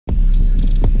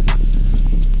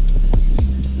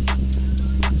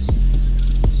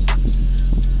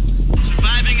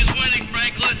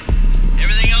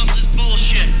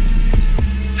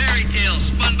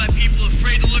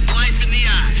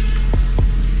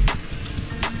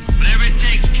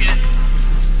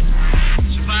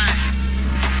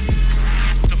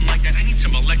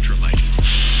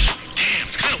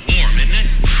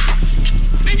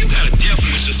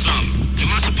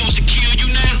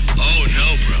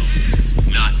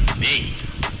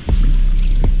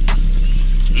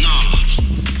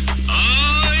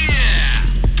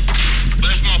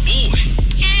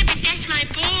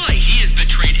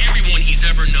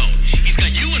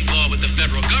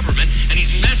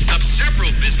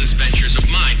business ventures of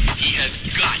mine. He has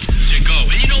got to go.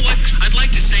 And you know what? I'd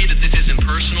like to say that this isn't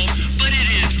personal, but it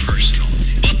is personal.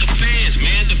 But the fans,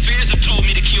 man, the fans have told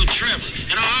me to kill Trevor,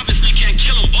 and I obviously can't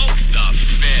kill them both. The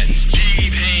feds,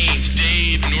 Steve Haynes,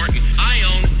 Dave Norton. I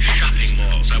own shopping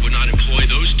malls. I would not employ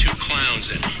those two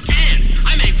clowns in. And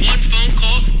I make one phone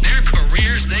call, their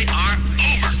careers, they are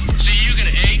over. So you're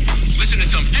gonna A, listen to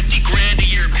some 50 grand a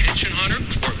year pension hunter,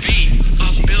 or B, a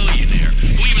billionaire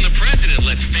who even the president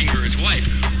lets finger his wife,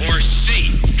 or C,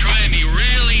 try and be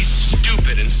really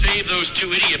stupid and save those two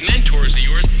idiot mentors of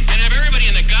yours and have everybody